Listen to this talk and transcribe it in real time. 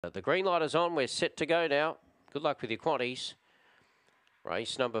The green light is on. We're set to go now. Good luck with your quantities.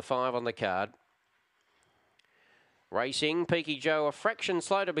 Race number 5 on the card. Racing, Peaky Joe, a fraction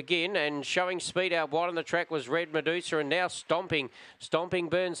slow to begin and showing speed out wide on the track was Red Medusa, and now Stomping. Stomping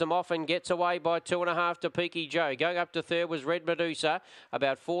burns them off and gets away by 2.5 to Peaky Joe. Going up to third was Red Medusa,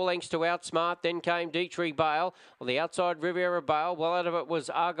 about 4 lengths to Outsmart. Then came Dietrich Bale. On the outside, Riviera Bale. Well out of it was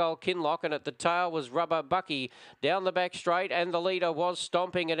Argyle Kinlock, and at the tail was Rubber Bucky. Down the back straight, and the leader was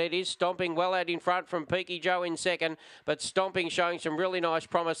Stomping, and it is Stomping well out in front from Peaky Joe in second, but Stomping showing some really nice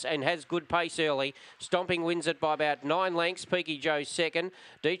promise and has good pace early. Stomping wins it by about 9 lengths. Peaky Joe second,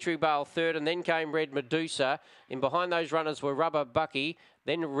 Dietrich Bale third, and then came Red Medusa. In behind those runners were Rubber Bucky,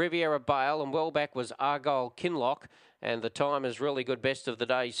 then Riviera Bale, and well back was Argyle Kinlock. And the time is really good, best of the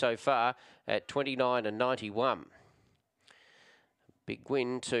day so far at 29:91. Big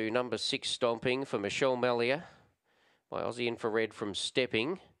win to number 6 Stomping for Michelle Mellier by Aussie Infrared from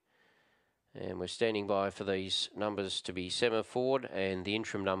Stepping. And we're standing by for these numbers to be semaphore and the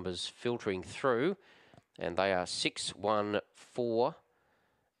interim numbers filtering through. And they are 6, 1, 4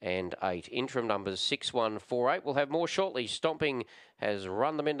 and 8. Interim numbers 6, 1, 4, 8. We'll have more shortly. Stomping has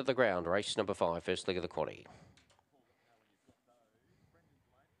run them into the ground. Race number 5, first leg of the quaddy.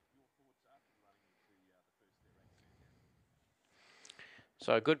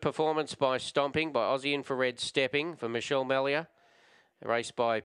 So a good performance by Stomping, by Aussie Infrared Stepping for Michelle Mellier. Raced by